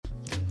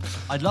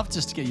I'd love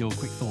just to get your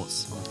quick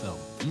thoughts on the film.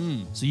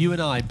 So you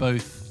and I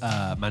both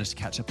managed to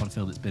catch up on a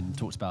film that's been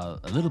talked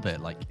about a little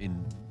bit, like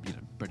in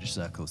British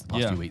circles the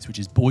past few weeks, which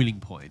is Boiling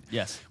Point.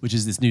 Yes. Which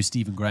is this new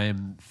Stephen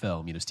Graham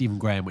film. Stephen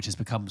Graham, which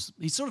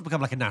he's sort of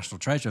become like a national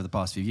treasure over the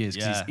past few years.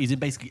 Yeah. He's in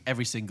basically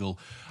every single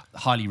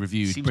highly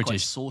reviewed Seems British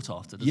quite sought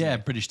after, doesn't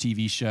it? British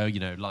TV show.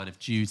 Line of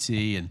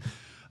Duty and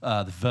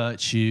The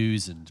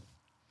Virtues and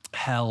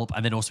Help,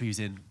 and then also he was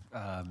in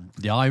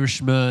The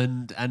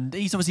Irishman, and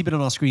he's obviously been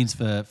on our screens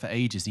for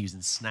ages. He was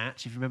in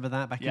Snatch, if you remember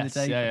that back in the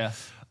day. Yeah.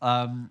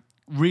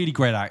 Really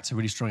great actor,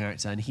 really strong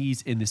actor, and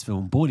he's in this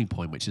film Boiling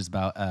Point, which is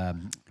about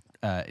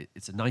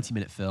it's a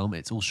 90-minute film.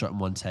 It's all shot in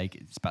one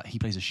take. He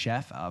plays a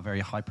chef at a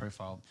very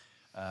high-profile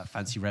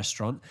fancy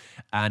restaurant,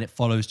 and it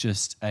follows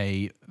just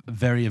a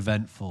very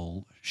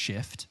eventful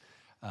shift,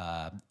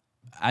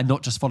 and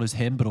not just follows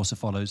him, but also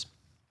follows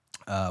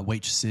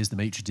waitresses, the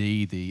maitre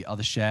d', the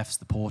other chefs,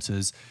 the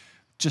porters,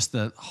 just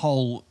the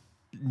whole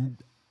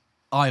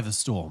eye of the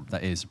storm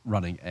that is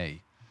running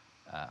a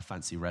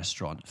fancy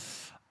restaurant.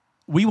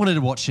 We wanted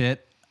to watch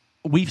it.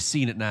 We've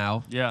seen it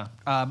now. Yeah.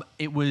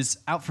 It was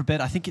out for a bit.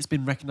 I think it's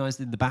been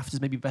recognised in the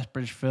BAFTAs, maybe Best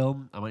British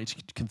Film. I might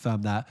need to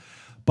confirm that.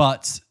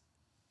 But,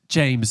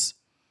 James,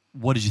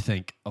 what did you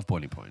think of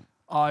Boiling Point?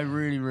 I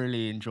really,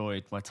 really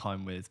enjoyed my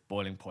time with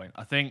Boiling Point.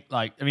 I think,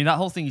 that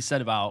whole thing you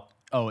said about,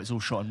 it's all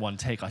shot in one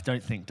take, I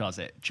don't think does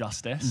it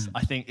justice.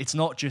 I think it's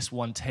not just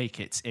one take,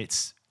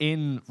 it's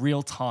in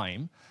real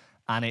time,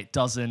 and it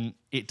doesn't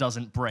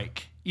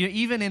break.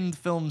 Even in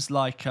films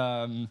like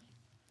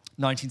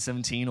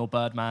 1917 or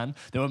Birdman,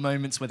 there were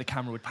moments where the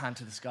camera would pan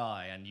to the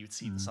sky and you'd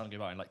see the sun go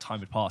by and time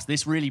would pass.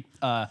 This really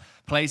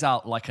plays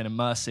out like an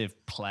immersive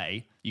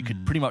play. You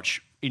could pretty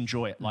much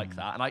enjoy it like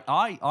that. And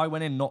I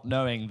went in not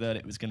knowing that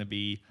it was going to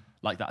be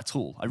like that at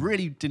all. I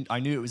really didn't.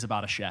 I knew it was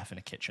about a chef in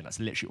a kitchen. That's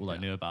literally all I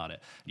knew about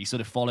it. You sort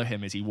of follow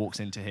him as he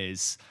walks into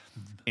his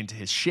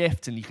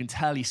shift, and you can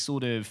tell he's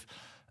sort of.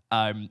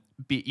 The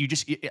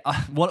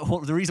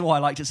reason why I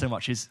liked it so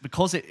much is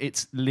because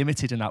it's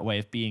limited in that way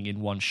of being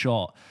in one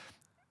shot.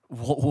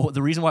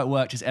 The reason why it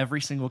worked is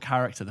every single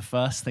character, the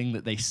first thing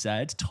that they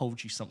said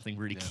told you something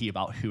really key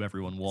about who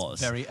everyone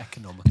was. It's very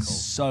economical.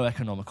 So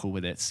economical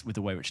with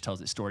the way which it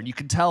tells its story. And you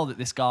can tell that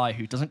this guy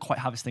who doesn't quite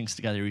have his things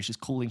together, he's just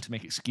calling to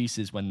make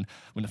excuses when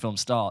the film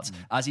starts.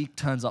 As he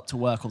turns up to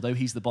work, although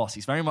he's the boss,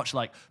 he's very much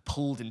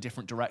pulled in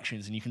different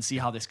directions. And you can see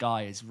how this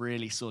guy is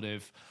really sort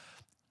of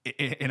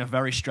in a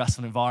very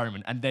stressful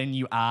environment. And then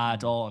you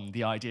add on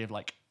the idea of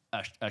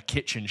a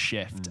kitchen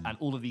shift and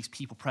all of these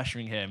people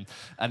pressuring him,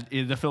 and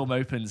the film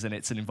opens and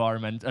it's an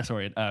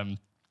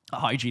a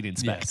hygiene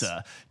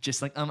inspector,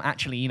 just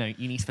actually, you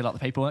need to fill out the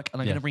paperwork,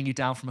 and I'm going to bring you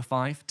down from a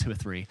 5 to a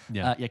 3.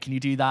 Can you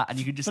do that? And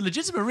you can just for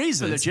legitimate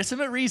reasons.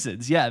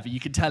 But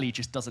you can tell he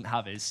just doesn't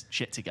have his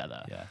shit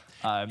together.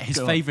 His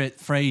favourite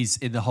phrase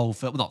in the whole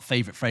film, well, not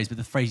favourite phrase, but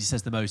the phrase he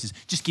says the most is,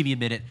 just give me a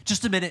minute,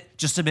 just a minute,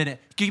 just a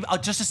minute, give me,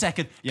 just a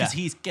second, because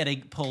he's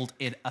getting pulled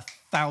in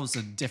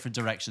 1,000 different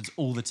directions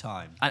all the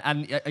time.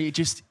 And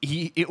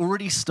it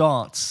already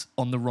starts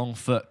on the wrong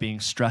foot being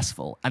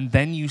stressful, and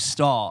then you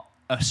start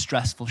a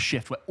stressful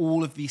shift where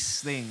all of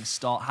these things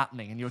start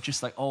happening and you're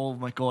just like, oh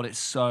my God, it's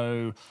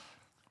so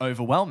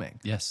overwhelming.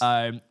 Yes.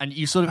 And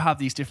you sort of have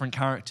these different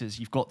characters.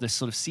 You've got this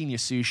sort of senior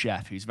sous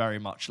chef who's very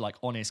much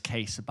on his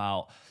case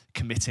about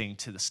committing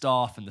to the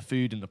staff and the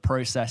food and the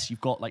process. You've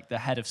got the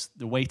head of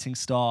the waiting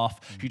staff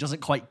who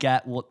doesn't quite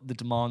get what the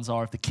demands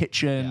are of the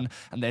kitchen.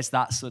 And there's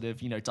that sort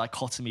of,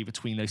 dichotomy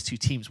between those two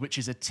teams, which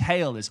is a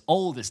tale as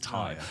old as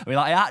time. I mean,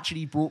 it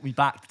actually brought me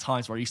back to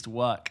times where I used to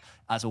work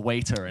as a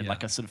waiter in a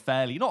sort of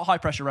fairly, not high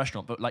pressure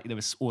restaurant, but there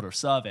was order of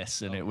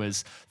service, and it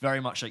was very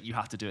much you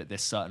have to do it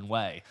this certain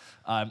way.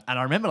 And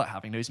I remember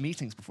having those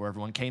meetings before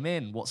everyone came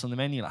in, what's on the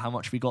menu, how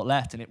much we got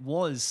left. And it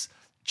was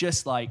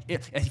just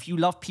if you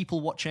love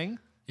people watching,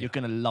 you're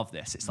going to love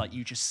this. It's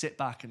you just sit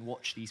back and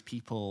watch these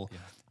people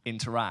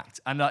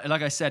interact. And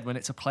like I said, when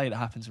it's a play that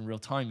happens in real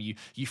time,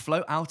 you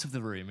float out of the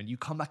room and you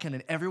come back in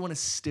and everyone is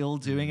still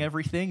doing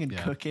everything and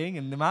cooking,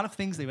 and the amount of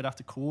things they would have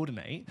to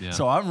coordinate.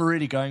 So I'm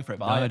really going for it,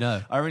 but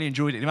I really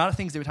enjoyed it. The amount of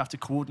things they would have to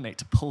coordinate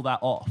to pull that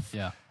off.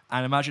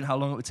 And imagine how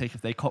long it would take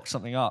if they cocked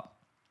something up.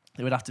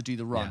 They would have to do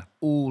the run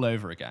all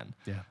over again.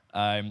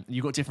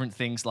 You've got different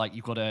things,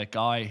 you've got a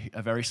guy,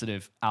 a very sort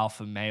of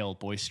alpha male,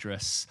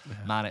 boisterous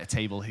man at a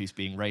table who's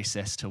being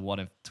racist to one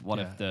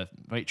of the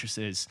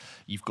waitresses.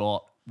 You've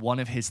got one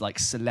of his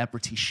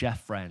celebrity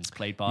chef friends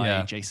played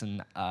by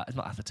Jason,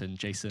 not Atherton,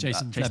 Jason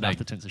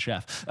Atherton's a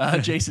chef.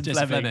 Jason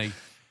Fleming.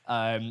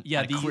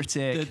 The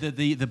critic.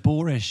 The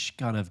boorish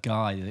kind of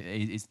guy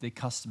is the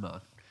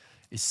customer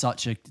is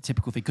such a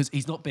typical thing because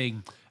he's not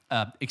being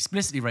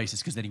explicitly racist,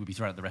 because then he would be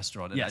thrown out of the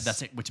restaurant. And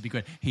that's it, which would be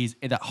great. He's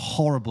in that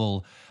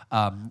horrible,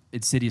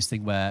 insidious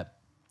thing where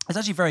it's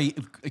actually a very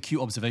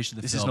acute observation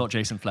of the film. This is not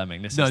Jason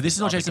Fleming. This is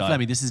not Jason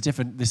Fleming. This is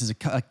different. This is a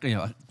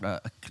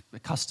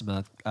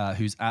customer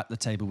who's at the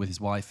table with his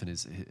wife and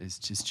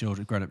his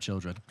children, grown-up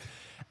children,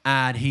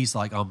 and he's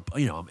like, I'm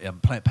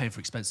paying for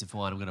expensive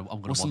wine. I'm gonna.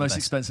 What's the most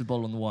expensive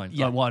bottle on the wine?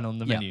 Wine on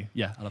the menu.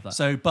 Yeah, I love that.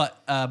 So,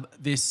 but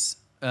this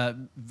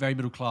very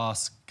middle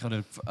class kind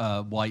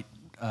of white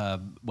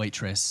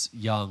waitress,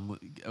 young,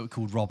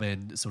 called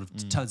Robin, sort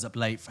of turns up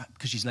late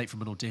because she's late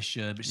from an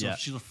audition. But she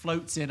sort of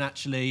floats in.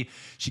 Actually,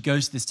 she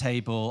goes to this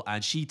table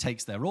and she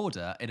takes their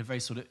order in a very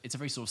sort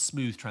of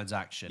smooth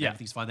transaction. Yeah.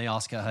 Everything's fine. They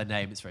ask her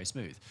name. It's very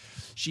smooth.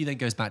 She then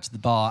goes back to the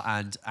bar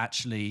and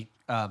actually.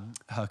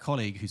 Her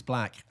colleague, who's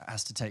black,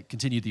 has to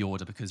continue the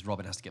order because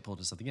Robin has to get pulled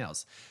into something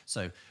else.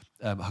 So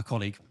her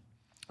colleague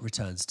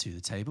returns to the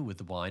table with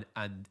the wine,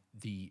 and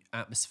the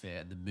atmosphere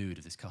and the mood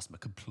of this customer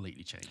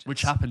completely changes.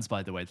 Which happens,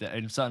 by the way, that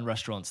in certain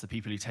restaurants, the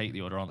people who take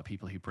the order aren't the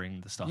people who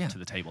bring the stuff to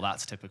the table.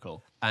 That's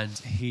typical. And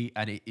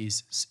it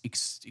is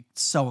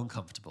so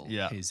uncomfortable.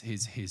 Yeah.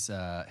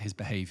 His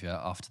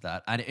behaviour after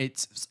that, and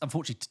it's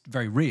unfortunately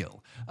very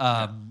real.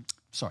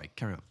 Sorry,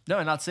 carry on. No,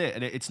 and that's it.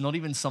 And it's not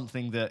even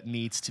something that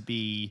needs to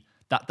be.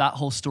 That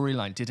whole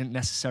storyline didn't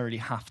necessarily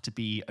have to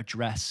be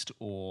addressed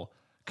or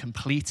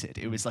completed.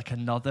 It was like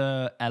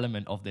another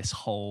element of this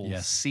whole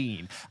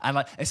scene, and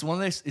like it's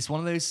one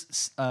of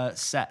those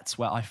sets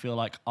where I feel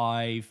like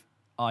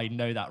I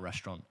know that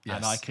restaurant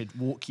and I could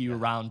walk you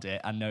around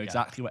it and know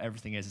exactly what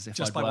everything is as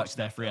if I'd worked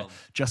there for it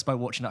just by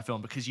watching that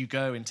film, because you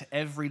go into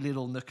every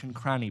little nook and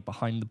cranny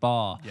behind the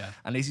bar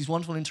and there's these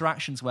wonderful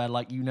interactions where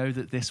like you know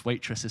that this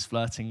waitress is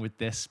flirting with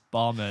this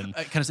barman.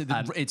 Can I say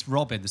it's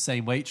Robin, the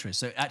same waitress?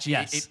 So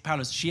actually,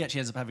 she actually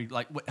ends up having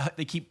like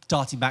they keep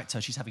darting back to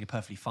her. She's having a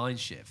perfectly fine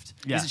shift.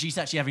 She's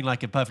actually having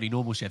like a perfectly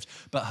normal shift,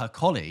 but her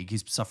colleague,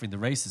 who's suffering the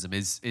racism,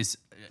 is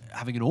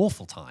having an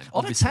awful time.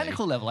 On a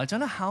technical level, I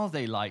don't know how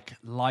they like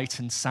light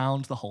and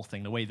sound the whole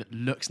thing the way that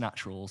looks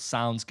natural,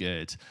 sounds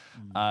good.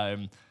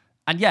 And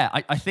yeah,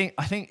 I think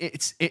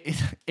it's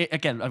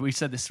again, we've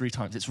said this 3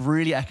 times, it's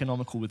really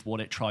economical with what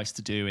it tries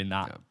to do in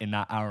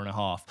that hour and a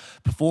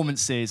half.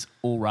 Performances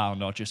all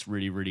round are just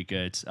really, really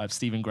good.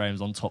 Stephen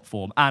Graham's on top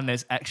form, and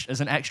there's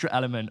an extra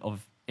element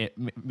of it,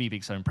 me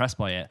being so impressed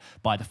by it,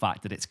 by the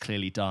fact that it's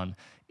clearly done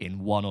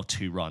in 1 or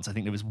 2 runs. I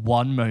think there was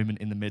one moment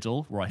in the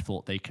middle where I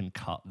thought they can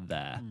cut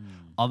there.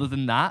 Other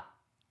than that,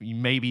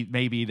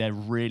 maybe they're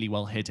really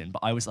well hidden, but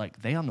I was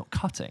like, they are not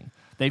cutting.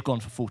 They've gone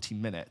for 40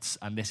 minutes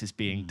and this is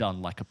being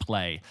done like a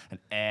play, and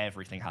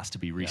everything has to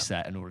be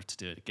reset in order to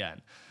do it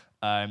again.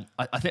 I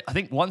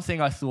think one thing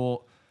I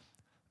thought,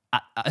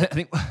 I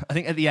think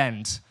at the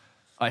end,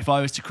 if I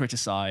was to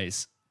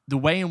criticize the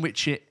way in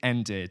which it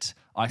ended,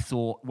 I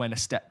thought went a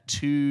step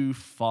too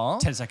far.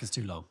 10 seconds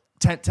too long.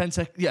 10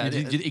 seconds. Yeah,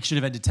 it should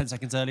have ended 10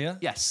 seconds earlier.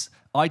 Yes,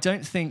 I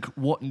don't think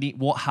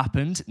what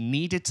happened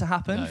needed to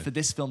happen for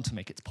this film to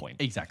make its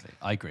point. Exactly,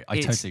 I agree. I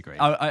totally agree.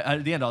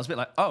 At the end, I was a bit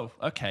like, oh,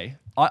 okay.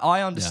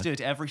 I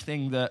understood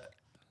everything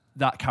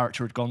that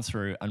character had gone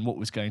through and what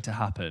was going to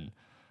happen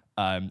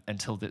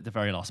until the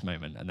very last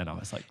moment, and then I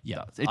was like,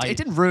 it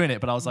didn't ruin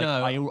it, but I was like,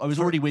 I was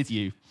already with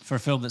you. For a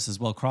film that's as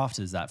well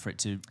crafted as that, for it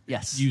to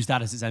use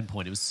that as its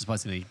endpoint, it was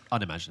surprisingly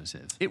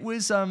unimaginative. It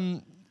was.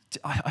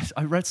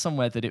 I read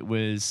somewhere that it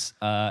was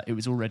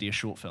already a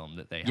short film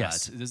that they had.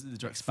 Yes,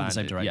 the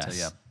same director.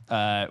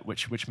 Yes.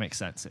 Which makes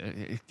sense.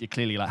 It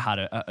clearly like had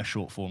a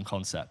short form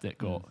concept that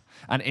got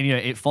and you know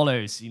it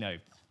follows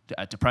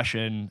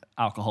depression,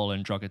 alcohol,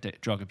 and drug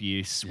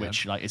abuse,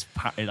 which like is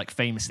like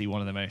famously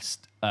one of the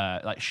most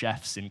like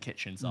chefs in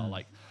kitchens are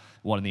like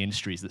one of the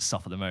industries that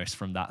suffer the most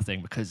from that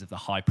thing because of the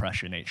high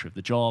pressure nature of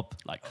the job.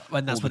 Like,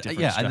 and that's what it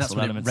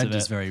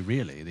renders very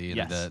really.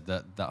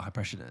 That high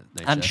pressure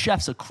nature. And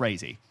chefs are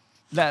crazy.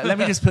 Let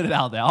me just put it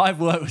out there. I've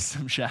worked with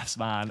some chefs,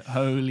 man.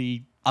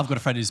 Holy. I've got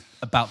a friend who's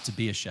about to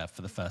be a chef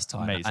for the first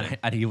time. Amazing.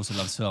 And he also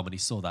loves film, and he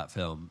saw that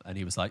film and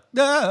he was like,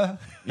 what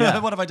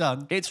have I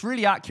done? It's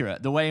really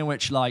accurate. The way in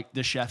which like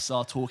the chefs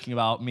are talking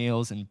about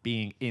meals and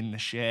being in the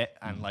shit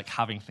and like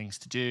having things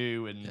to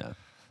do. And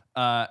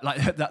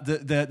like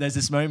there's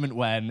this moment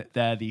when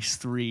there are these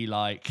 3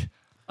 like,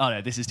 oh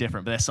no, this is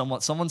different. But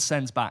there's someone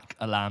sends back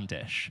a lamb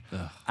dish.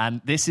 Ugh.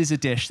 And this is a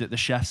dish that the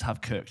chefs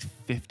have cooked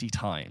 50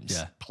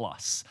 times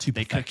plus.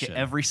 They cook it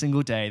every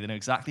single day. They know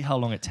exactly how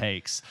long it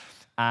takes.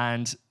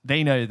 And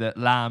they know that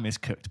lamb is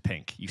cooked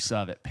pink. You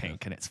serve it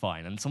pink and it's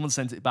fine. And someone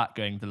sends it back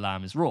going, the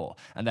lamb is raw.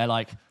 And they're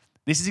like,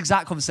 this is the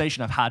exact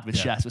conversation I've had with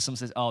chefs where someone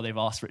says, oh, they've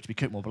asked for it to be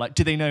cooked more. But like,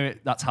 do they know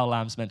that's how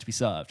lamb's meant to be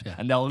served? Yeah.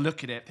 And they'll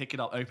look at it, pick it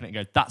up, open it and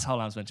go, that's how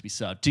lamb's meant to be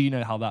served. Do you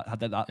know how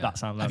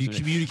that's how lamb's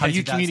Have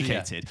you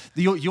communicated?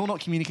 You're not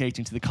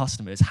communicating to the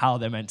customers how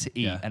they're meant to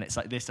eat. Yeah. And it's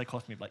like this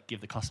dichotomy of like,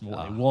 give the customer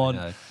what they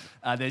want.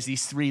 There's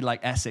these 3 like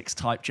Essex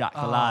type Jack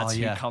the Lads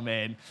who come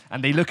in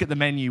and they look at the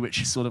menu,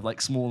 which is sort of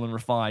like small and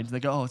refined. And they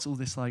go, oh, it's all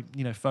this like,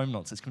 foam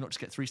nonsense. Can we not just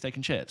get 3 steak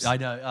and chips? I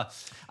know.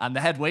 And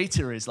the head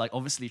waiter is like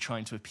obviously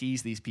trying to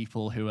appease these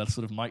people who are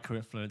sort of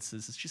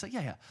micro-influencers. She's like,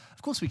 yeah,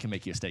 of course we can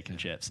make you a steak and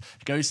chips.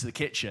 He goes to the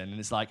kitchen and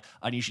it's like,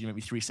 I need you to make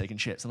me 3 steak and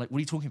chips. I'm like, what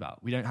are you talking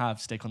about? We don't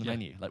have steak on the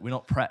menu. Like, we're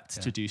not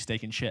prepped to do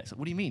steak and chips. Like,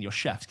 what do you mean? You're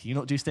chefs. Can you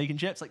not do steak and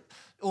chips? Like,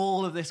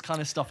 all of this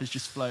kind of stuff is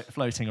just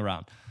floating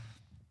around.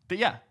 But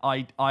yeah,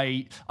 I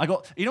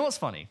got, you know what's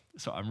funny?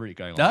 Sorry, I'm really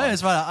going on. No,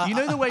 it's fine. You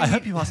know the way I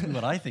hope you ask me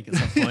what I think at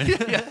some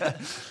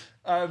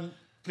point.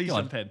 Please Go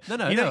on. jump in.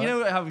 No, you no.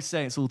 know how we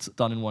say it's all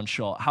done in one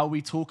shot. How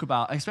we talk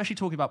about, especially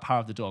talking about Power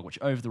of the Dog, which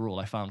over the rule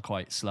I found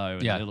quite slow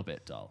and a little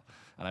bit dull.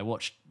 And I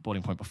watched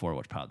Boiling Point before I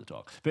watched Power of the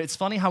Dog. But it's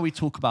funny how we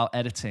talk about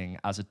editing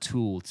as a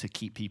tool to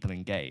keep people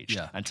engaged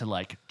and to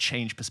like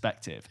change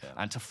perspective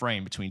and to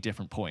frame between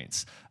different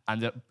points.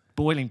 And the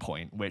Boiling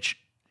Point, which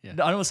I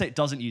don't want to say it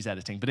doesn't use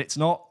editing, but it's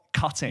not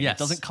cutting. Yes. It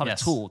doesn't cut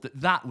Yes. at all.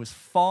 That was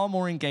far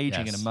more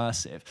engaging Yes. and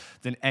immersive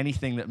than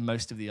anything that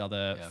most of the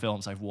other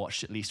films I've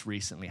watched, at least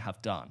recently,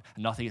 have done.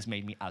 And nothing has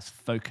made me as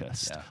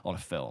focused on a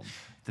film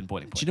than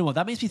Boiling Point. Do you know what?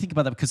 That makes me think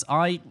about that because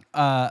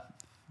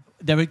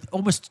there are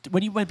almost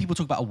when people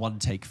talk about a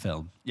one-take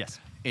film, Yes.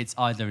 it's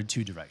either in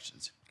two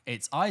directions.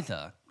 It's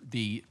either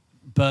the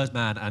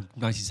Birdman and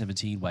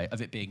 1917 way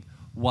of it being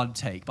one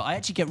take, but I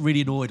actually get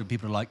really annoyed when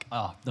people are like,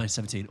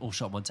 1917, all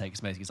shot in one take,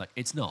 it's amazing. It's like,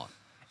 it's not.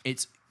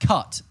 It's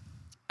cut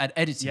and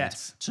edited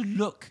to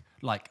look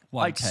like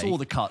one I take. saw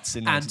the cuts in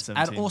and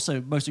 1917.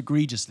 also, most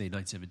egregiously in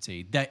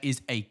 1917, there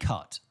is a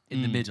cut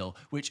in the middle,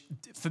 which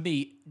for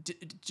me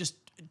just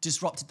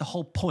disrupted the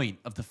whole point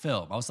of the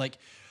film. I was like,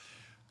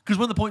 because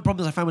one of the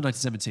problems I found with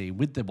 1917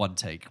 with the one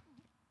take,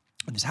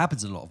 and this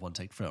happens in a lot of one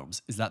take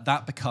films, is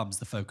that becomes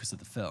the focus of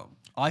the film.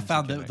 I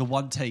found the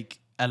one take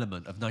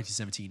element of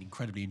 1917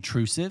 incredibly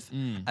intrusive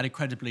and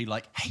incredibly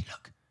like, hey,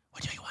 look,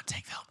 we're doing a one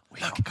take film.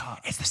 Look,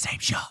 it's the same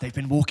shot. They've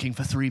been walking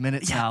for 3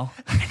 minutes now.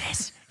 Look at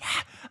this.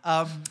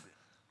 Yeah.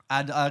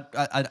 And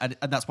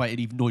that's why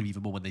it annoyed me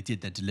even more when they did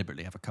then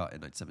deliberately have a cut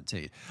in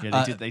 1917.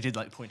 Yeah, they did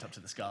like point up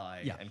to the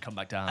sky and come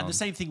back down. And the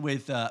same thing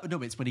with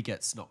it's when he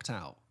gets knocked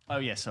out. Oh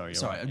yeah, sorry.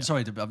 Sorry, right, I'm yeah.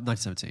 sorry.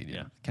 1917.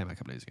 Yeah, came out a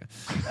couple of years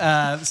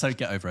ago. So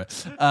get over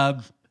it.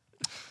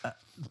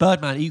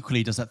 Birdman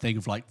equally does that thing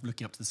of like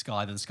looking up to the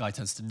sky, then the sky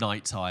turns to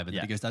nighttime, and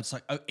then it goes down. It's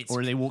like, it's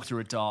Or they walk through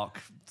a dark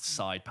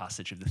side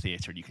passage of the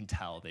theatre, and you can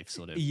tell they've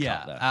sort of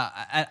cut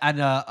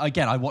there.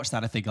 Again, I watched that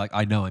and I think like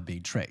I know I'm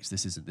being tricked.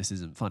 This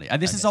isn't funny.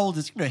 And this is old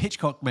as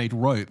Hitchcock made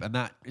Rope, and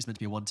that is meant to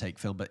be a one take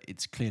film, but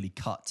it's clearly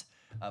cut.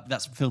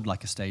 That's filmed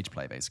like a stage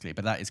play basically,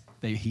 but that is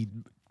he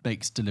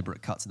makes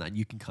deliberate cuts in that, and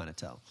you can kind of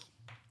tell.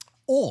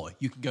 Or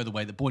you can go the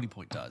way that Boiling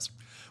Point does,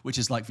 which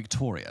is like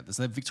Victoria.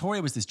 So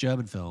Victoria was this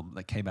German film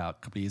that came out a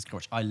couple of years ago,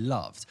 which I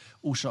loved,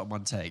 all shot in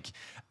one take.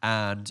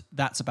 And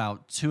that's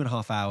about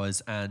 2.5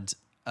 hours, and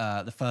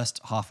the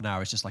first half an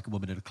hour is just like a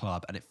woman in a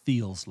club, and it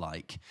feels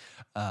like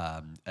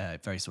a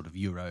very sort of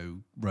Euro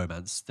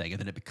romance thing, and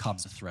then it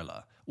becomes a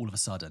thriller all of a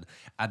sudden.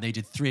 And they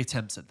did 3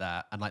 attempts at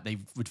that, and like they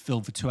would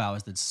film for 2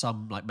 hours, then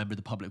some like member of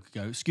the public would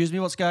go, "Excuse me,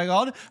 what's going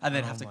on?" and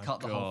then have to cut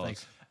the whole thing.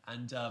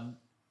 And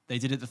they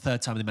did it the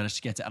third time and they managed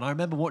to get it. And I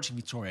remember watching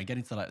Victoria and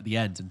getting to like the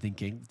end and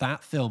thinking,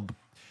 that film,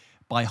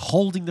 by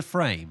holding the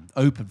frame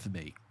open for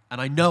me,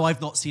 and I know I've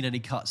not seen any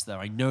cuts there,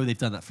 I know they've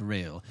done that for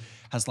real,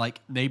 has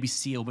like maybe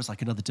see almost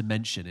like another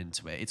dimension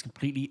into it. It's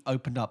completely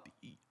opened up.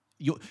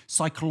 You're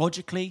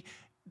psychologically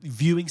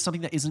viewing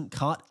something that isn't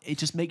cut, it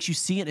just makes you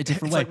see it in a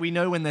different It's way. like we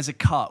know when there's a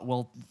cut,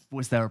 well,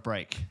 was there a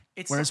break?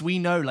 Whereas we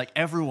know like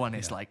everyone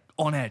is like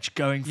on edge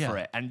going for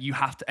it, and you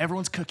have to,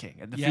 everyone's cooking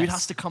and the food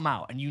has to come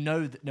out, and you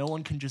know that no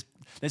one can just,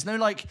 there's no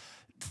like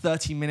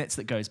 30 minutes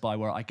that goes by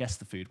where I guess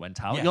the food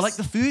went out. Yes. You're like,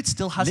 the food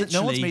still hasn't,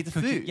 no one's made the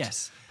cooking- food.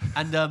 Yes.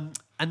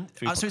 And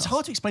so it's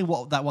hard to explain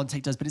what that one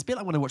take does, but it's a bit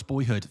like when I watched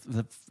Boyhood,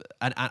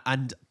 and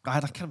I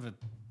had a kind of a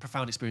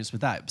profound experience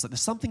with that. It was like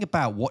there's something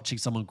about watching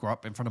someone grow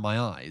up in front of my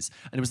eyes,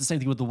 and it was the same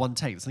thing with the one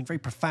take. There's something very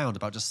profound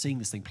about just seeing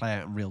this thing play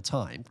out in real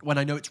time, when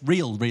I know it's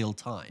real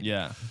time.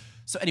 Yeah.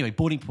 So anyway,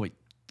 Boiling Point,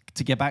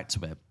 to get back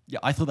to it,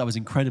 I thought that was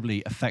incredibly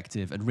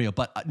effective and real,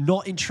 but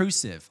not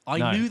intrusive.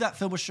 I knew that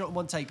film was shot in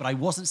one take, but I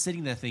wasn't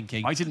sitting there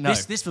thinking, I didn't know.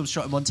 This film's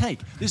shot in one take.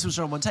 This was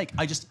shot in one take.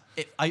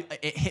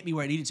 It hit me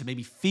where it needed to, made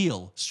me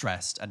feel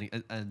stressed.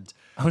 And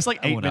I was like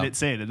 8 worn out.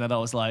 minutes in, and then I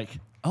was like,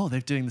 oh,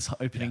 they're doing this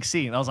opening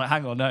scene. I was like,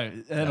 hang on, no,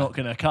 they're not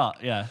going to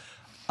cut. Yeah.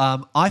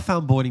 I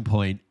found Boiling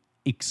Point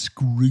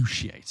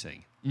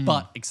excruciating,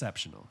 but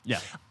exceptional. Yeah.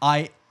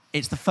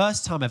 It's the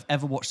first time I've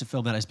ever watched a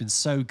film that has been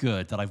so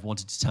good that I've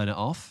wanted to turn it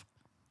off.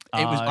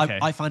 It was. Okay.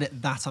 I find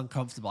it that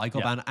uncomfortable. I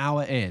got about an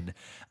hour in,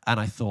 and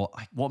I thought,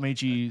 What made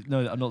you?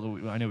 No, I'm not.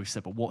 I know we've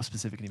said, but what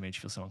specifically made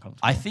you feel so uncomfortable?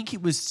 I think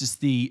it was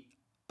just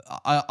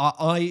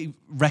I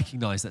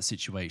recognize that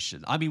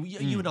situation. I mean,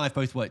 you and I have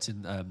both worked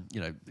in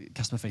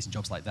customer-facing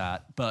jobs like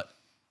that, but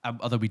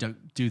although we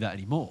don't do that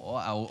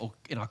anymore, or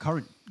in our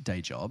current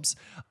day jobs,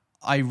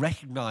 I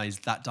recognize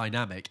that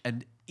dynamic,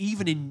 and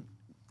even in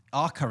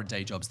our current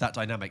day jobs, that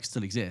dynamic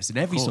still exists in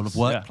every sort of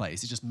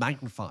workplace. It's just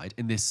magnified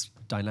in this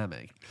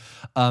dynamic.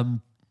 I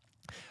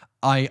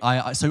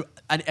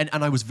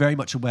was very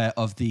much aware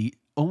of the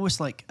almost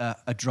like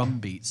a drum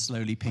beat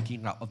slowly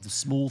picking up of the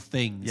small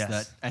things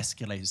that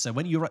escalate. So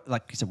when you're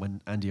like you said,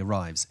 when Andy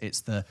arrives,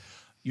 it's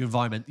your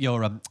environment,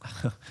 your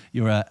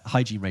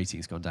hygiene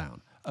rating's gone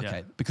down.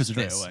 Okay, because of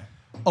straight this. away.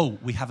 oh,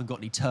 we haven't got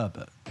any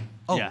turbot.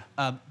 Oh, Yeah.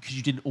 because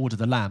you didn't order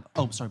the lamb.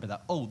 Oh, sorry about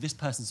that. Oh, this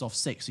person's off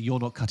sick, so you're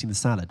not cutting the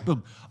salad.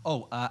 Boom.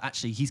 Oh,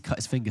 actually, he's cut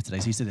his finger today,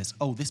 so he said this.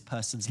 Oh, this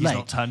person's late.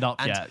 not turned up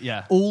And yet,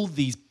 yeah. all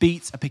these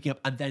beats are picking up,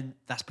 and then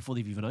that's before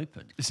they've even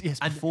opened. Yes,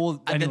 and, before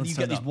and then anyone's you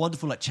get turned these up.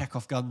 wonderful like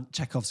Chekhov's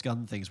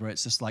gun things where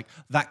it's just like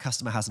that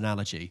customer has an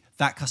allergy,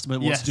 that customer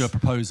wants to do a Yes.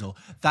 proposal,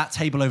 that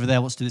table over there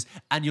wants to do this,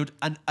 and you're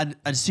and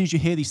as soon as you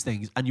hear these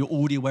things and you're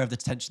already aware of the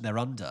tension they're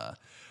under,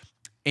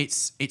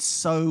 it's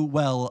so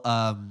well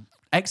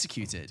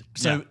executed,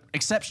 so Yeah.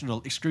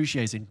 exceptional,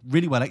 excruciating,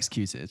 really well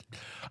executed,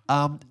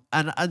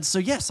 and so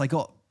yes, I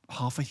got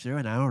halfway through,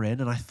 an hour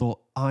in, and I thought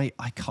I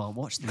can't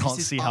watch this. Can't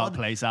This is see how it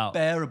plays out.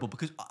 Unbearable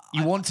because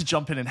You want to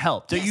jump in and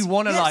help. Don't Yes, you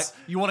want to yes.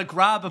 you want to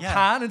grab a Yeah,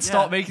 pan and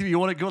start yeah. making, you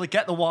want to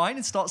get the wine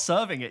and start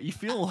serving it. You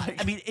feel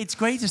like, I mean, its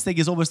greatest thing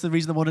is almost the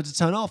reason I wanted to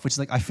turn off, which is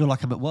like I feel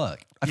like I'm at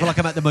work. I feel like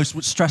I'm at the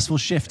most stressful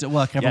shift at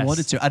work I ever Yes.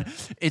 wanted to, and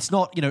it's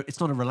not it's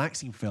not a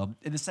relaxing film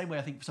in the same way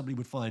I think somebody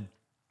would find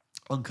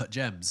Uncut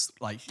Gems,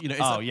 like it's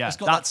oh like, yeah, it's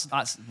got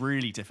that's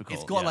really difficult.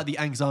 It's got yeah. like the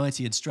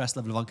anxiety and stress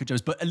level of Uncut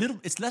Gems, but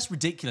it's less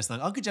ridiculous than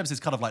Uncut Gems is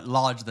kind of like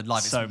larger than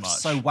life. So It's much.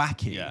 so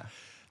wacky. Yeah.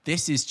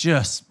 This is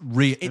just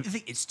real.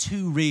 It's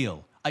too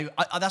real. I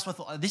that's what I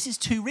thought. This is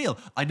too real.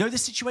 I know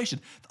this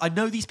situation. I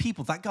know these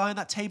people. That guy on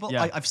that table.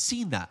 Yeah. I've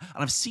seen that,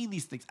 and I've seen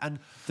these things. And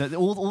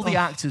All the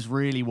actors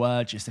really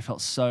were just, they felt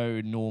so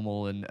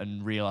normal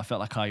and real. I felt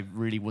like I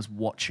really was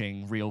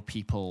watching real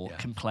people Yeah.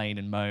 complain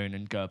and moan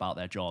and go about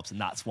their jobs, and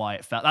that's why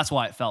it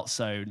felt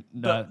so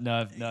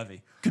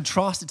nervy.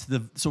 contrasted to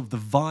the sort of the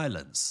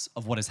violence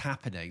of what is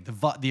happening,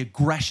 the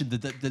aggression,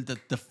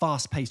 the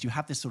fast pace. You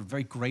have this sort of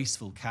very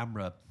graceful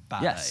camera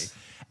ballet. Yes.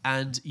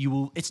 And you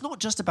will. It's not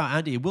just about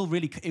Andy. It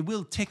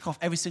will tick off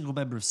every single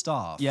member of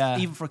staff. Yeah.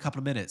 Even for a couple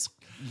of minutes.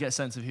 You get a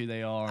sense of who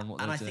they are and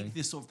what And they're I doing. think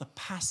this sort of the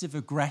passive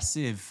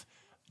aggressive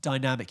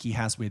dynamic he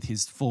has with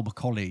his former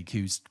colleague,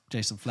 who's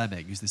Jason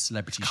Fleming, who's this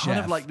celebrity kind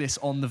chef. of like this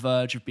on the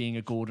verge of being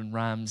a Gordon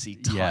Ramsay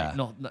type. Yeah.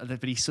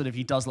 But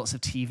he does lots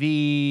of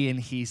TV and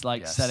he's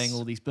like Yes. selling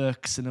all these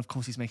books, and of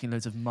course he's making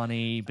loads of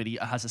money, but he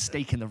has a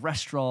stake in the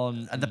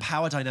restaurant. And the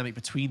power dynamic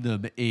between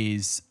them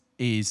is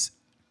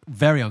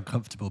very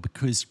uncomfortable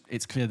because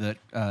it's clear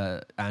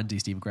that Andy,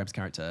 Stephen Graham's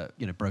character,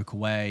 broke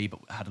away but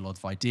had a lot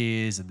of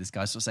ideas, and this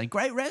guy's sort of saying,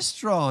 "Great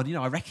restaurant,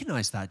 I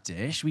recognise that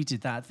dish. We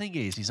did that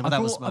thingy." And he's like,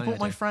 "That was I brought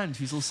my idea." friend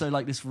who's also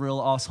like this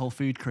real asshole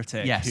food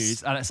critic.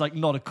 Yes. And it's like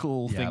not a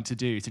cool Yeah. thing to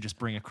do, to just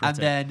bring a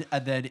critic.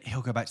 And then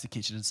he'll go back to the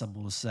kitchen and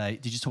someone will say,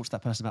 "Did you talk to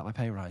that person about my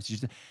pay rise?"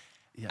 Did you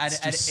Yeah, it's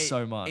just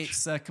so much.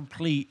 It's a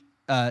complete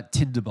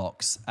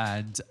tinderbox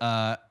and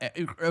a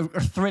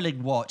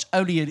thrilling watch.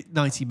 Only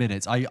 90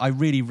 minutes. I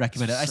really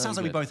recommend it. It So sounds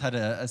like we good. both had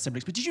a similar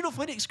experience. But did you not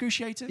find it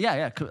excruciating?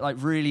 Yeah, like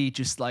really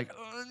just like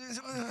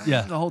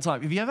Yeah. the whole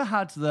time. Have you ever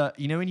had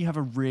when you have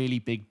a really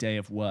big day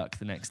of work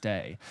the next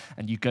day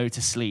and you go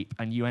to sleep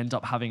and you end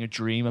up having a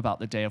dream about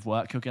the day of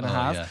work you're going to Oh,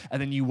 have, yeah.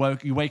 and then you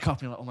wake up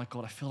and you're like, oh my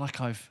God, I feel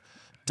like I've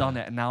done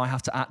it and now I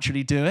have to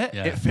actually do it.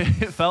 Yeah.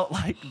 It felt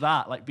like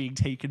that, like being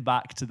taken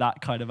back to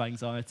that kind of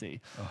anxiety.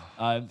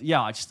 I'm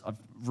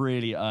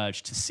really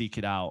urged to seek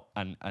it out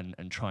and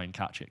try and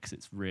catch it, because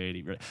it's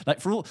really, really like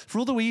for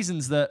all the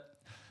reasons that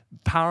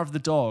Power of the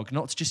Dog,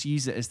 not to just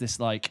use it as this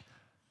like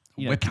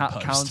Whipping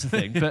post. counter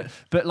thing,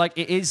 but like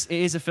it is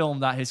a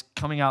film that is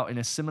coming out in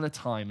a similar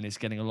time and is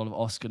getting a lot of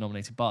Oscar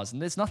nominated buzz,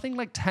 and there's nothing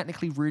like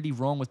technically really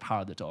wrong with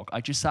Power of the Dog.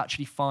 I just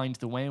actually find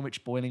the way in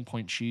which Boiling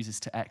Point chooses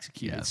to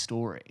execute its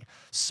story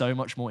so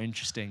much more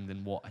interesting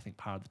than what I think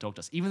Power of the Dog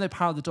does, even though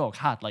Power of the Dog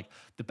had like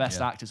the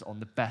best actors on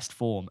the best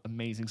form,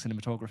 amazing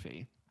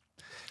cinematography.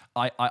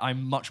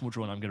 I'm much more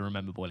drawn. I'm going to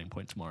remember Boiling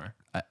Point tomorrow.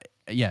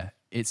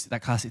 It's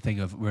that classic thing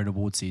of we're in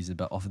award season,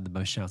 but often the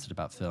most shouted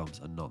about films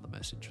are not the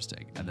most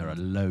interesting. And there are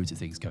loads of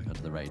things going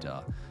under the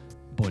radar.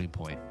 Boiling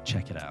Point,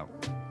 check it out.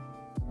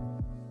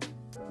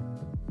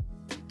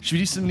 Should we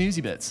do some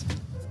newsy bits?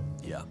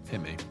 Yeah,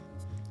 hit me.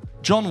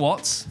 John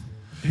Watts,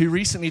 who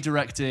recently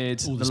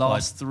directed All the the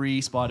last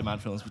 3 Spider-Man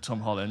films with Tom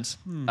Holland,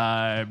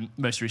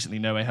 most recently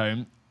No Way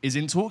Home, is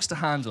in talks to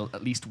handle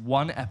at least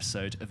one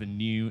episode of a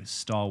new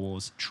Star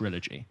Wars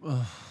trilogy.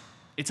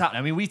 It's happening.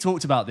 I mean, we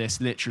talked about this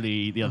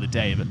literally the other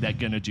day, but they're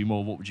going to do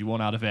more. What would you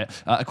want out of it?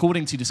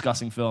 According to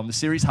Discussing Film, the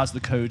series has the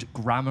code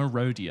Grammar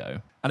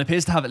Rodeo and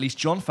appears to have at least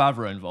Jon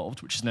Favreau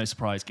involved, which is no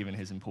surprise given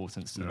his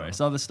importance to the various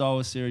other Star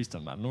Wars series.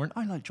 Done Mandalorian.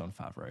 I like Jon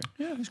Favreau.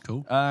 Yeah, it's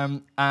cool.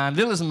 And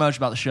little has emerged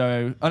about the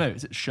show. Oh no,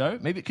 is it a show?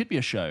 Maybe it could be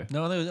a show.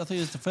 No, I think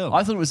it's the film.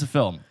 I thought it was a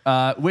film.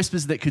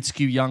 Whispers that could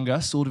skew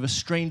younger, sort of a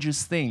Stranger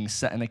Things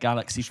set in a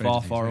galaxy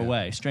Stranger far Things, yeah.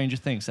 away. Stranger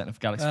Things set in a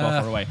galaxy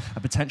far away,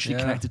 and potentially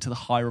yeah. connected to the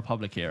High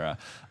Republic era.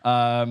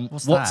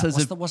 What's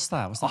that? What's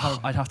that?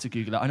 I'd have to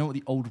Google it. I know what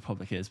the Old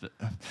Republic is, but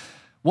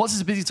What's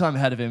his busy time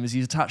ahead of him is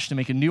he's attached to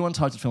make a new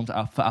untitled film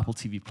for Apple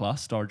TV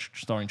Plus,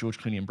 starring George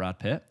Clooney and Brad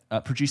Pitt,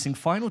 producing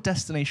Final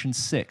Destination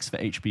 6 for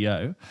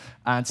HBO,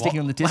 and sticking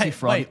on the Disney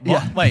front.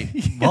 Wait,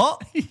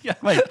 what? Yeah.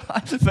 Wait, for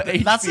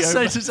HBO, that's a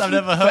sentence I've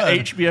never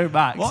heard. For HBO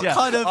Max. What yeah.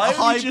 kind of I only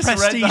high just read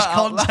prestige that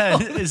out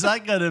content loud. is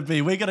that going to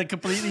be? We're going to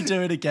completely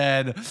do it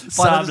again.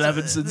 Sam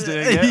Levinson's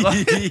doing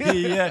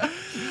it. Yeah.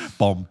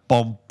 Bomb,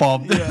 bomb,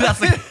 bomb. That's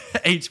the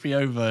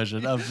HBO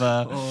version of.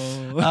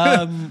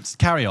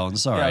 Carry on.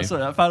 Sorry. Yeah,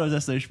 sorry, that Final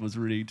Destination was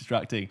really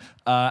distracting.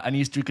 And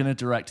he's going to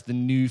direct the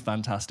new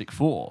Fantastic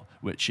Four,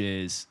 which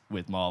is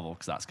with Marvel,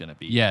 because that's going to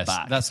be Yes,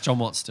 back. that's John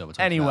Watts still. We're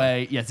talking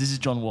Anyway, yes, this is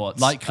John Watts.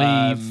 about.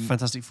 Likely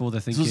Fantastic Four. They're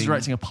He's thinking. also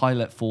directing a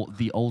pilot for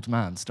The Old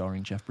Man,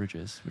 starring Jeff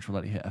Bridges, which will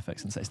likely hit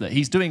FX and States.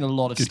 He's doing a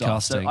lot of Good stuff,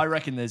 casting. so I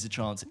reckon there's a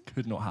chance it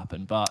could not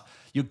happen. But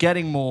you're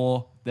getting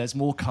more. There's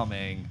more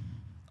coming.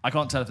 I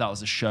can't tell if that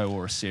was a show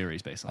or a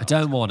series based on I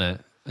don't want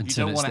it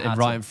until don't it's want it at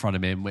right all. in front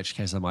of me, in which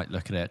case I might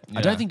look at it. I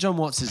Yeah. don't think John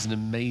Watts is an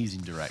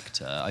amazing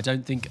director. I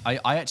don't think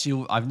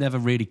I've never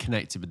really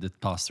connected with the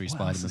past three else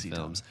Spider-Man has he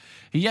films.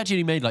 He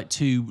actually made like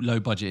 2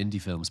 low-budget indie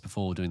films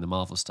before doing the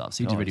Marvel stuff,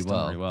 so he did really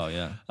well. Really well,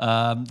 yeah.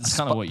 That's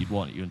kind of what you'd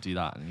want. You would do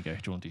that, and you go, "Do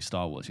you want to do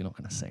Star Wars?" You're not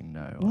going to say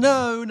no.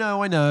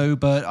 No, I know,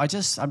 but I'm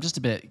just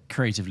a bit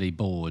creatively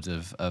bored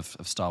of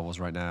Star Wars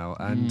right now,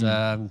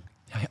 and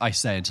I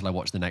say until I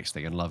watch the next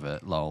thing and love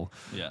it. Lol.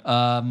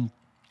 Yeah.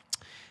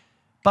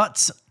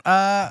 But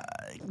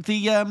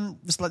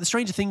it's like the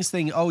Stranger Things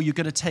thing. Oh, you're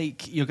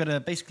gonna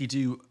basically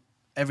do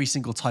every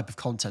single type of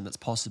content that's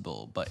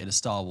possible, but in a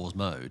Star Wars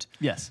mode.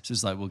 Yes. So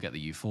it's like we'll get the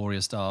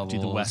Euphoria Star Wars, Do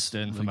the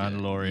Western for we'll get-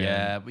 Mandalorian.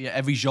 Yeah,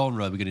 every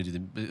genre we're going to do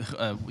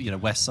the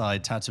West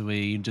Side,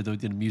 Tatooine, do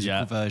the musical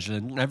Yeah.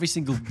 version. Every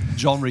single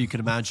genre you can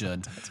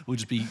imagine will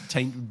just be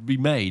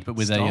made, but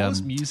with Star a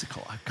Wars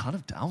musical. I'm kind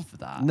of down for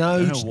that. I no,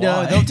 don't know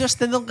why.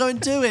 they'll go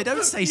and do it.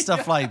 Don't say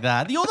stuff like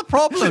that. You're the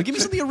problem. Give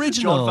me something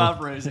original. John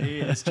Favreau's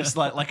ears, just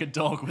like a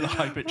dog with a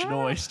high pitched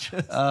noise.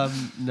 Just.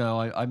 No,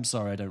 I'm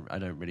sorry. I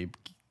don't really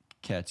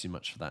care too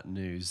much for that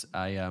news.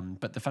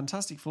 But the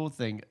Fantastic Four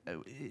thing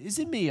is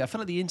it me? I feel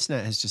like the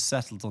internet has just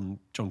settled on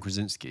John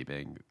Krasinski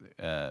being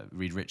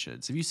Reed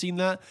Richards. Have you seen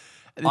that?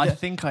 I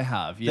think I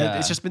have. Yeah,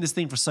 It's just been this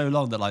thing for so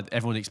long that like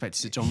everyone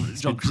expected it John been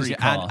Krasinski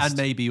pre-cast. and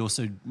maybe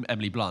also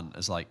Emily Blunt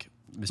as like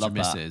Mr. Love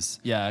and that. Mrs.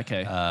 Yeah.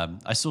 Okay.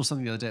 I saw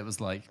something the other day. It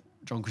was like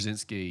John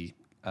Krasinski.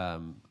 I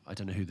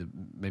don't know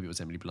maybe it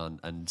was Emily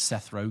Blunt and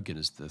Seth Rogen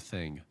as the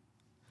thing.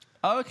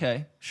 oh,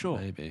 okay. Sure.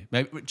 Maybe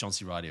John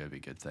C. Reilly would be a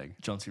good thing.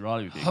 John C.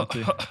 Reilly would be good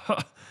too.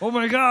 Oh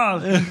my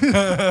God!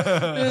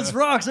 It's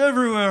rocks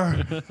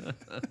everywhere.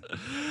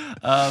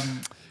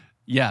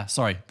 Yeah,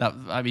 sorry.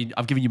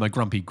 I've given you my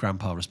grumpy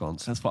grandpa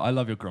response. That's what I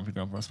love your grumpy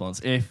grandpa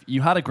response. If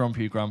you had a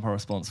grumpy grandpa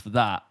response for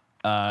that,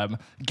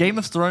 Game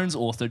of Thrones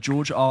author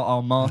George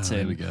R.R.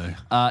 Martin we go.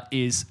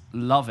 is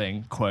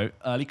loving, quote,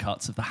 early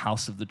cuts of The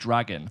House of the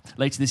Dragon.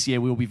 Later this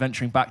year, we will be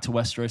venturing back to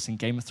Westeros in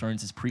Game of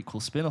Thrones'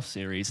 prequel spin-off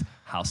series,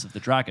 House of the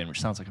Dragon, which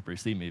sounds like a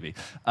Bruce Lee movie.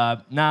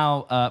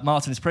 Now,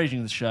 Martin is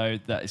praising the show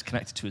that is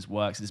connected to his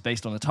works. It is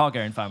based on the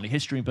Targaryen family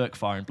history book,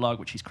 Fire and Blood,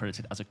 which he's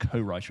credited as a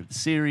co-writer of the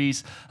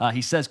series.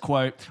 He says,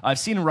 quote, I've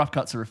seen rough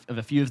cuts of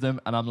a few of them,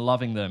 and I'm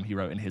loving them, he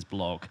wrote in his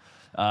blog.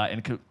 In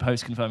a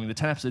post confirming the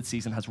 10-episode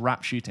season has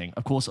wrapped shooting.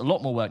 Of course, a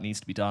lot more work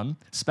needs to be done.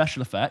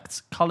 Special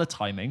effects, color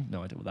timing,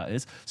 no idea what that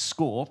is,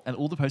 score, and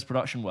all the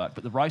post-production work.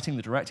 But the writing,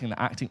 the directing, and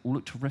the acting all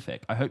look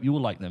terrific. I hope you all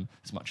like them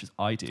as much as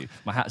I do.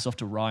 My hat is off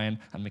to Ryan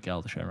and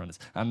Miguel, the showrunners,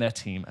 and their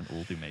team, and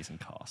all the amazing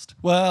cast.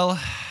 Well,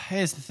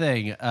 here's the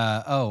thing.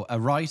 A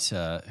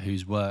writer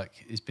whose work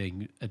is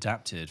being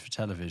adapted for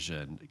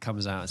television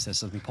comes out and says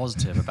something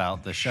positive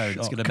about the show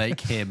that's going to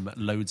make him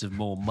loads of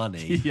more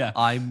money. Yeah.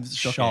 I'm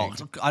Shocking.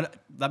 shocked.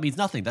 That means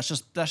nothing. That's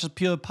just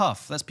pure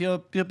puff. That's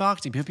pure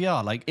marketing, pure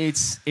PR. Like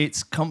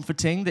It's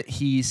comforting that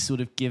he's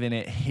sort of given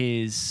it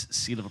his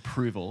seal of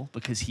approval,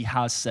 because he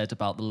has said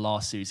about the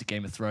last series of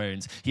Game of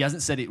Thrones, he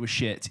hasn't said it was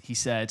shit. He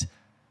said,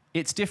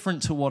 it's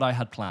different to what I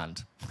had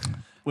planned,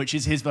 which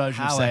is his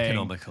version how of saying...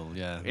 economical,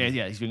 yeah.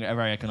 Yeah, he's being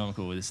very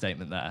economical with his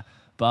statement there.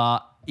 But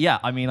yeah,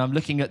 I mean, I'm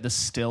looking at the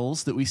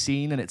stills that we've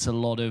seen, and it's a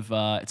lot of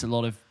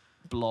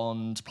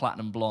blonde,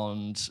 platinum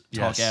blonde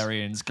Yes.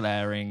 Targaryens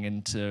glaring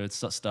into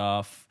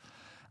stuff.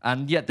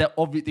 And yet they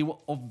were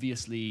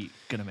obviously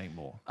going to make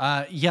more.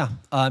 Yeah,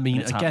 I mean,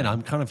 It's again, happening.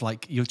 I'm kind of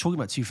like, you're talking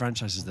about two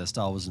franchises there,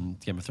 Star Wars and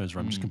Game of Thrones,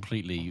 where I'm just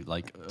completely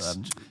like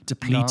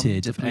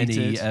depleted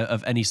depleted.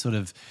 of any sort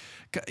of.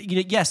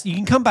 Yes, you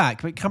can come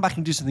back, but come back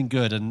and do something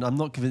good. And I'm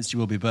not convinced you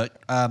will be, but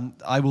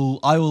I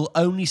will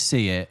only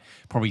see it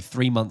probably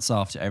 3 months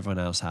after everyone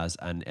else has,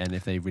 and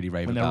if they really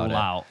rave When they're about all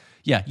it. out.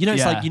 Yeah, it's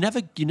Yeah. like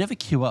you never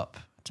queue up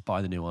to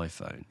buy the new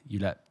iPhone. You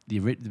let the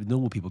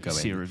normal people go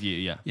See a in. review,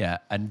 yeah. Yeah,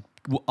 and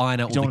we'll iron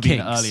out You don't all want the to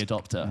be kinks. an early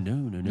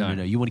adopter.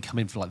 No. You want to come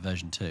in for like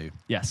version 2.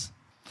 Yes.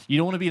 You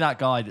don't want to be that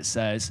guy that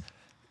says,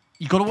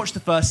 you got to watch the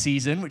first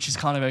season, which is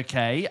kind of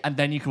okay, and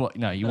then you can watch...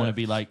 No, you want to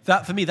be like...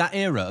 That for me, that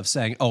era of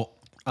saying,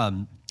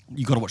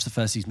 you got to watch the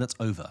first season, that's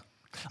over.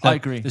 I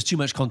agree. There's too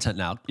much content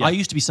now. Yeah. I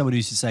used to be someone who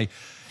used to say,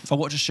 if I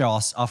watch a show,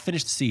 I'll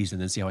finish the season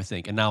and see how I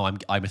think. And now I'm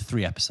a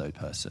 3-episode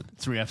person.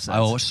 3 episodes. I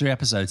will watch 3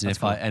 episodes, and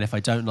That's if I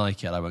don't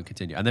like it, I won't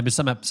continue. And then with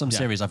some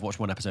series, I've watched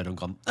 1 episode and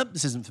gone, oh,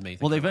 this isn't for me.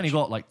 Well, they've only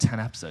got like 10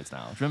 episodes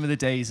now. Do you remember the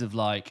days of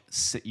like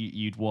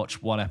you'd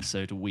watch 1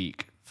 episode a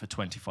week for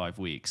 25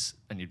 weeks,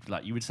 and you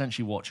would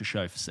essentially watch a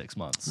show for 6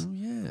 months? Oh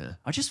yeah.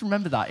 I just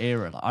remember that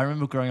era. Like, I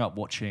remember growing up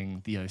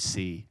watching The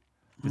OC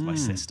with my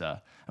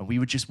sister, and we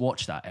would just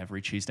watch that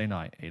every Tuesday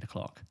night, 8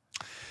 o'clock.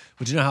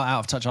 Well, do you know how out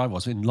of touch I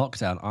was in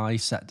lockdown?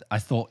 I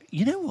thought,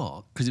 you know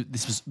what?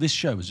 Because this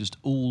show was just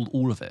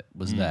all of it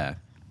was there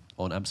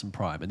on Amazon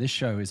Prime, and this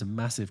show is a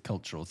massive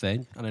cultural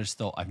thing. And I just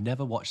thought, I've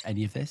never watched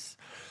any of this.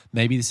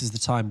 Maybe this is the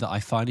time that I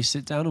finally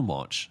sit down and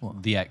watch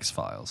The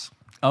X-Files.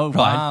 Oh, Right.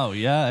 wow.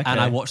 Yeah. Okay. And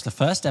I watched the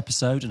first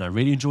episode, and I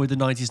really enjoyed the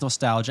 90s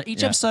nostalgia.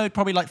 Each episode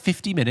probably like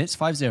 50 minutes,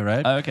 50.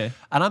 Oh, okay.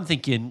 And I'm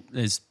thinking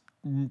there's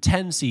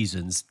 10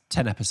 seasons,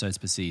 10 episodes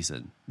per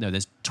season. No,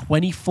 there's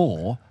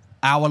 24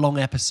 hour-long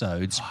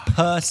episodes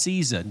per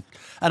season.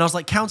 And I was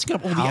like counting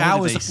up all the How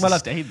hours. did they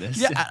sustain this?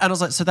 Yeah, and I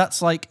was like, so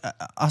that's like,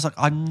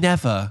 I'm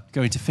never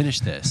going to finish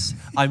this.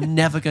 I'm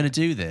never going to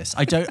do this.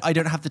 I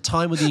don't have the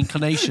time or the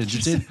inclination to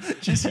do.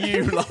 Just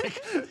you,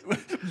 like,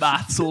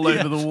 maths all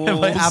over the walls.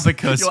 My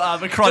abacus, Your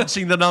abacus.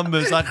 crunching the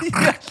numbers, like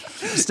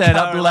staying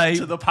up late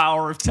to the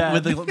power of 10.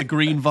 with the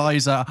green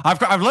visor.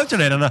 I've looked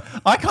at it and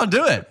I can't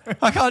do it.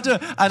 I can't do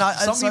it. And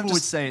Some people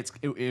would say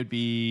it would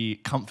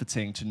be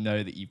comforting to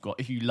know that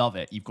if you love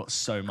it, you've got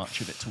so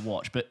much of it to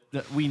watch. But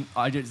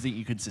I don't think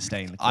you could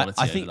sustain the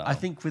quality. I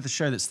think with a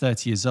show that's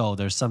 30 years old,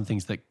 there are some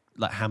things that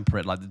like hamper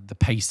it, like the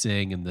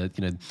pacing and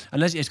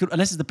unless it's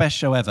the best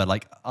show ever.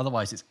 Like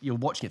otherwise, you're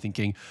watching it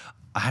thinking,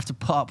 I have to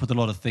put up with a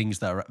lot of things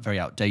that are very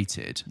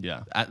outdated.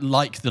 Yeah,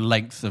 like the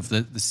length of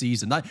the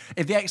season. Like,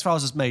 if the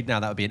X-Files was made now,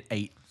 that would be an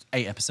 8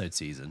 episode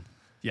season.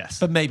 Yes,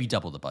 but maybe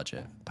double the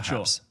budget.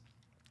 Perhaps.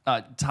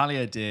 Sure.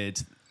 Talia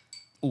did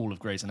all of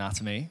Grey's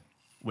Anatomy,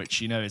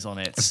 which is on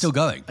its... It's still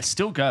going. It's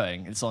still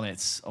going. It's on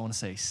its, I want to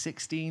say,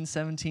 16,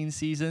 17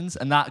 seasons.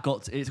 And it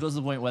got to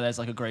the point where there's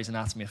like a Grey's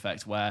Anatomy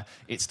effect where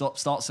it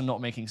starts to not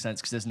making sense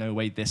because there's no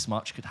way this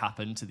much could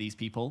happen to these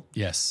people.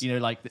 Yes.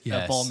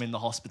 A bomb in the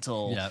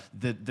hospital, Yep.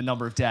 the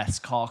number of deaths,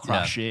 car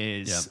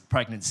crashes, Yep.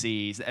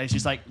 pregnancies. It's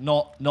just like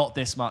not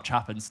this much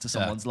happens to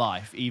someone's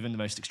life, even the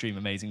most extreme,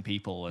 amazing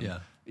people. And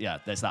yeah,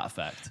 there's that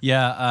effect.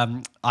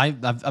 Yeah,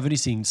 I've only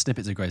seen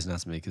snippets of Grey's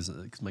Anatomy because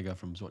my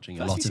girlfriend was watching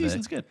a lot of it. First few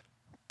seasons good.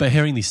 But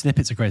hearing these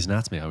snippets of Grey's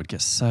Anatomy, I would get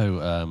so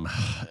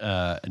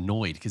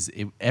annoyed because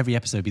every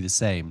episode would be the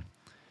same.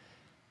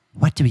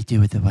 What do we do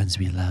with the ones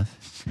we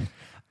love?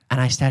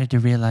 And I started to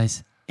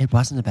realize it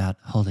wasn't about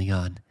holding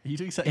on. Are you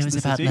doing Sex It and was the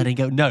about City? letting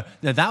go. No,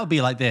 that would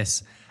be like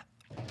this.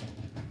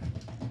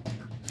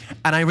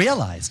 And I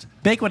realized,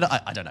 big one.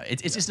 I don't know.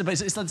 It's just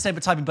it's not the same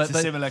typing, but It's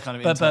a similar kind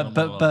of internal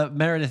monologue. but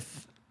Meredith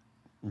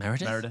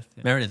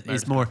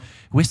is more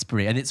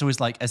whispery, and it's always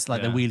like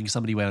they're wheeling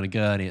somebody away on a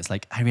gurney. It's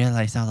like, I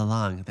realized all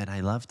along that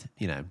I loved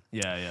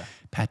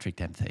Patrick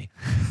Dempsey.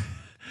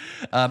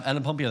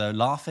 Ellen Pompeo though,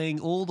 laughing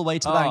all the way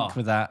to the bank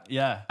with that.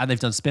 Yeah, and they've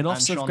done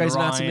spin-offs and of Grey's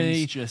Shonda Anatomy.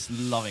 Rhimes just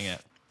loving it.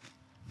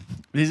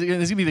 There's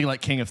gonna be the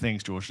like king of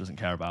things George doesn't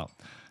care about.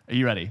 Are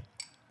you ready?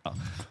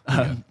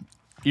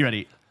 You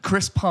ready?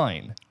 Chris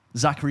Pine,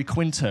 Zachary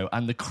Quinto,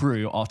 and the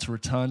crew are to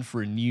return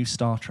for a new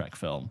Star Trek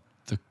film.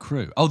 The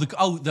crew.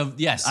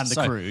 Yes. And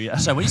the crew, yeah.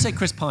 So when you said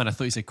Chris Pine, I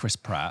thought you said Chris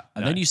Pratt.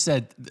 And then you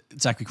said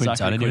Zachary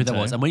Quinto, and I knew who that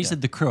was. And when you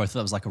said the crew, I thought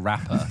that was like a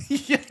rapper.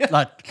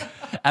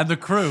 And the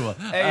crew.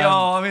 Hey,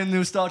 I'm in the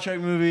new Star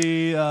Trek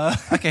movie.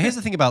 Okay, here's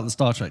the thing about the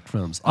Star Trek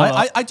films. Oh,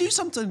 I do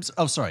sometimes...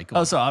 Oh, sorry. Go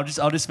on. Oh, sorry.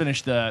 I'll just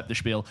finish the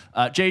spiel.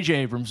 J.J.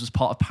 Abrams was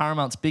part of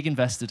Paramount's big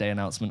Investor Day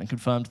announcement and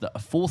confirmed that a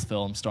 4th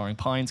film starring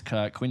Pines,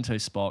 Kirk, Quinto,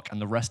 Spock,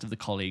 and the rest of the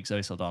colleagues,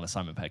 Zoe Saldana,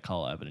 Simon Pegg,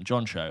 Carl Urban, and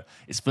John Cho,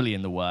 is fully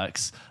in the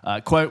works.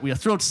 Quote, "We are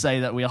thrilled to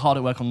say that we are hard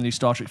at work on the new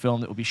Star Trek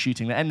film that will be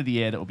shooting at the end of the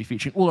year that will be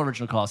featuring all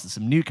original cast and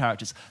some new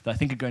characters that I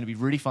think are going to be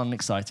really fun and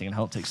exciting and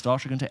help take Star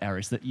Trek into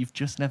areas that you've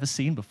just never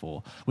seen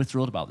before. We're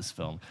thrilled about this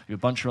film. We have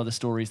a bunch of other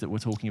stories that we're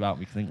talking about and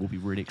we think will be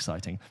really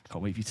exciting.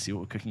 Can't wait for you to see what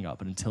we're cooking up.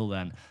 But until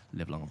then,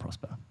 live long and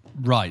prosper."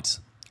 Right.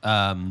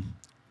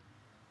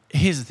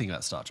 Here's the thing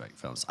about Star Trek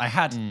films. I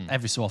had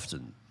every so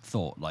often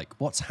thought, like,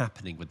 what's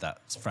happening with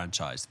that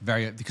franchise?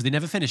 Because they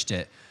never finished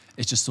it.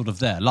 It's just sort of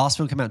there. Last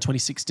film came out in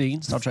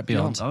 2016, Star Trek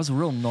Beyond. That was a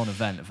real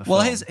non-event of a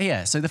Well,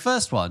 film. so the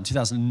first one,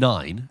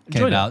 2009,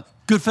 Enjoyed came out.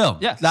 Good film.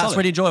 Yeah, that's solid.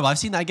 really enjoyable. I've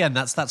seen that again.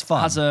 That's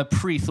fun. Has a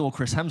pre-Thor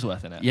Chris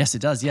Hemsworth in it. Yes, it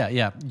does. Yeah.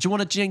 Do you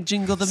want to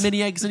jingle the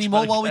mini eggs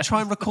anymore while we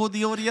try and record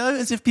the audio,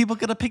 as if people are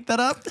going to pick that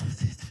up?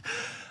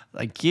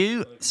 Thank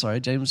you.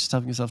 Sorry, James just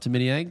helping himself to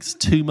mini eggs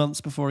 2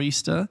 months before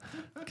Easter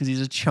because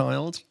he's a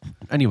child.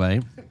 Anyway.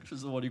 Which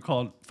is the one you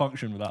can't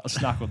function without a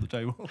snack on the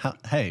table.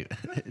 Hey,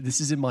 this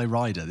is in my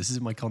rider. This is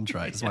in my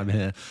contract. That's why I'm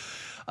here.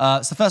 So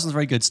the first one's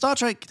very good. Star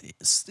Trek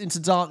Into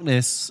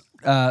Darkness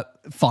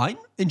fine,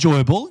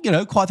 enjoyable. You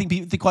know, I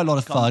think quite a lot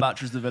of fun.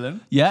 Cumberbatch was the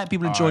villain. Yeah,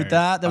 people enjoyed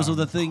that. There was all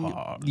the thing.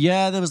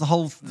 Yeah, there was the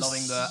whole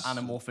Loving the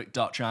anamorphic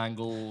Dutch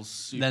angles,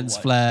 super lens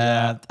wide.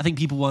 flare. Yeah. I think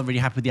people weren't really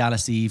happy with the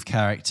Alice Eve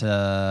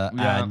character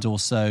and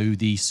also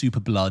the super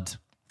blood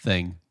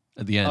thing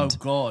at the end. Oh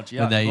God,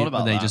 yeah. When they I forgot about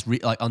when they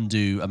that. just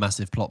undo a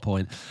massive plot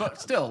point. But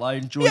still, I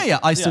enjoyed. Yeah,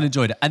 I still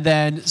enjoyed it. And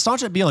then Star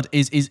Trek Beyond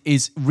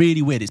is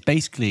really weird. It's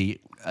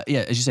basically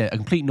as you say, a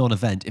complete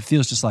non-event. It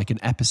feels just like an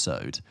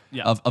episode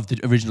of the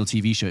original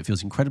TV show. It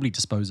feels incredibly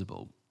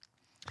disposable.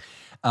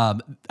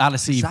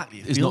 Alice Eve Exactly.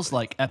 It is feels not,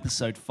 like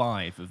episode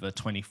 5 of a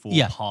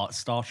 24-part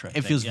Star Trek.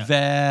 it feels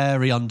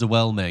very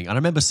underwhelming. And I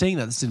remember seeing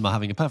that at the cinema,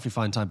 having a perfectly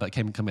fine time, but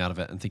coming out of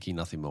it and thinking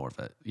nothing more of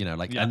it. You know,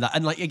 like and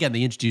again,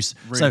 they introduce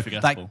Really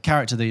forgettable. that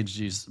character they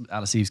introduced,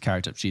 Alice Eve's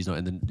character. She's not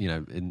in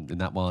the in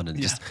that one,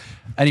 and just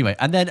anyway,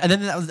 and then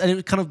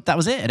that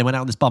was it, and it went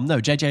out on this bum.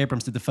 No, J.J.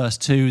 Abrams did the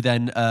first 2,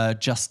 then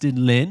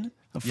Justin Lin,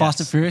 Fast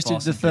and Furious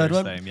did the third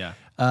one. Fame, yeah.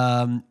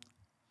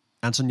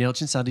 Anton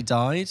Yelchin sadly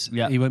died.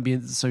 Yeah. He won't be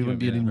in, so he won't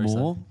be in in it, very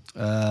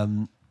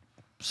anymore.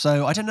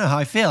 So I don't know how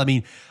I feel. I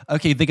mean,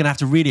 okay, they're going to have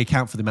to really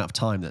account for the amount of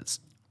time that's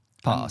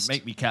passed.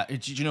 Make me cat.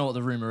 Do you know what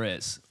the rumor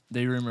is?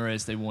 The rumor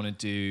is they want to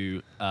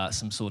do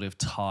some sort of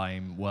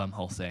time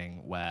wormhole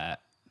thing where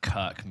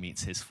Kirk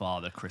meets his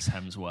father, Chris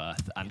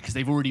Hemsworth, and because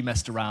they've already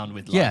messed around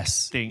with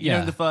thing. You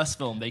know, in the first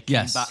film, they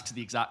came back to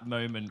the exact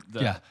moment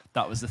that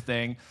that was the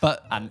thing,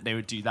 and they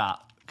would do that.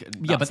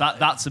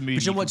 That's a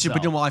movie. But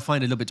you know what I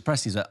find a little bit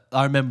depressing is that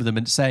I remember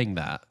them saying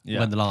that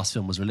when the last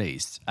film was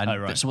released, and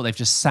that's what they've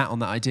just sat on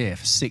that idea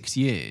for 6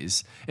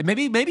 years.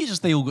 Maybe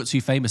just they all got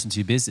too famous and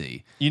too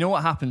busy. You know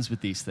what happens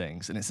with these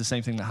things, and it's the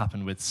same thing that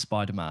happened with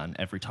Spider-Man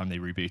every time they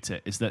reboot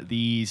it, is that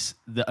the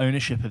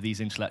ownership of these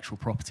intellectual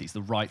properties,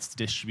 the rights to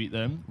distribute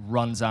them,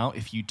 runs out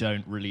if you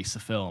don't release a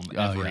film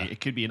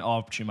it could be an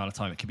arbitrary amount of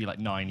time. It could be like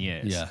 9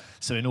 years. Yeah.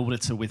 So in order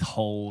to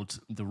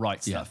withhold the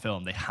rights to that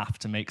film, they have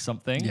to make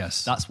something.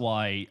 Yes. That's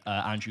why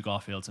Andrew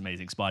Garfield's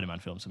amazing Spider-Man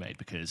films were made,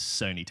 because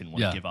Sony didn't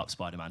want to give up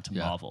Spider-Man to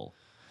Marvel.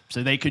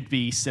 So they could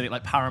be sitting,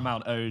 like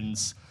Paramount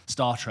owns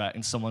Star Trek,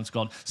 and someone's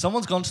gone to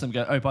them and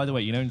go, oh, by the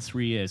way, in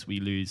 3 years we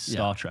lose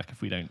Star Trek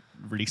if we don't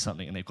release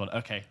something, and they've gone,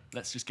 okay,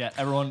 let's just get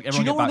everyone. Do you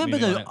not get back remember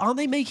moving though? on it. Aren't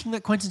they making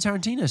that Quentin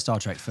Tarantino Star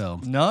Trek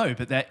film? No,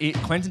 but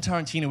Quentin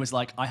Tarantino was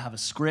like, I have a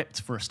script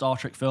for a Star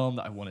Trek film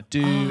that I want to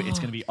do. It's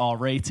going to be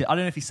R-rated. I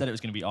don't know if he said it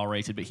was going to be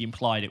R-rated, but he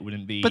implied it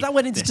wouldn't be. But that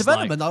went into this,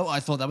 development. I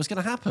thought that was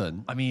going to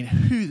happen. I mean,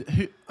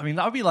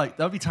 that would be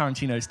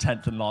Tarantino's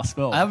 10th and last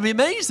film. That would be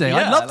amazing.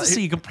 Yeah, I'd love to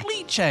see a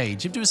complete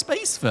change. Him do a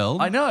space film.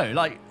 I know,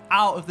 like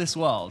out of this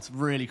world.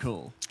 Really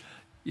cool.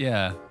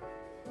 Yeah.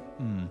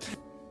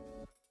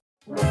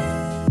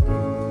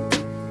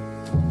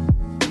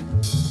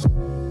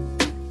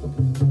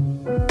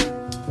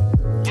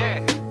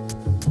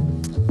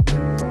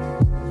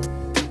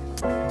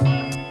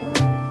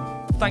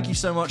 Thank you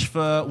so much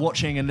for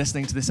watching and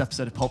listening to this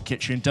episode of Pulp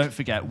Kitchen. Don't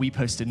forget, we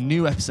post a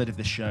new episode of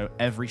this show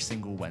every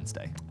single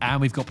Wednesday.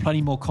 And we've got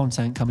plenty more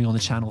content coming on the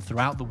channel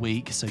throughout the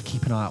week, so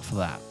keep an eye out for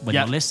that when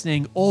you're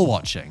listening or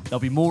watching.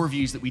 There'll be more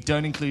reviews that we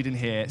don't include in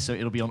here, so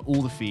it'll be on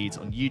all the feeds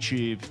on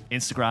YouTube,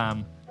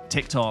 Instagram,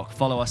 TikTok.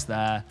 Follow us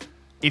there.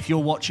 If you're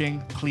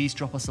watching, please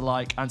drop us a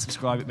like and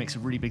subscribe. It makes a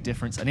really big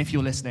difference. And if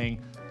you're listening,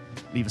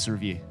 leave us a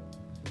review.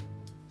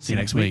 See you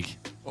next week.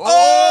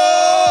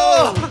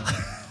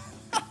 Oh!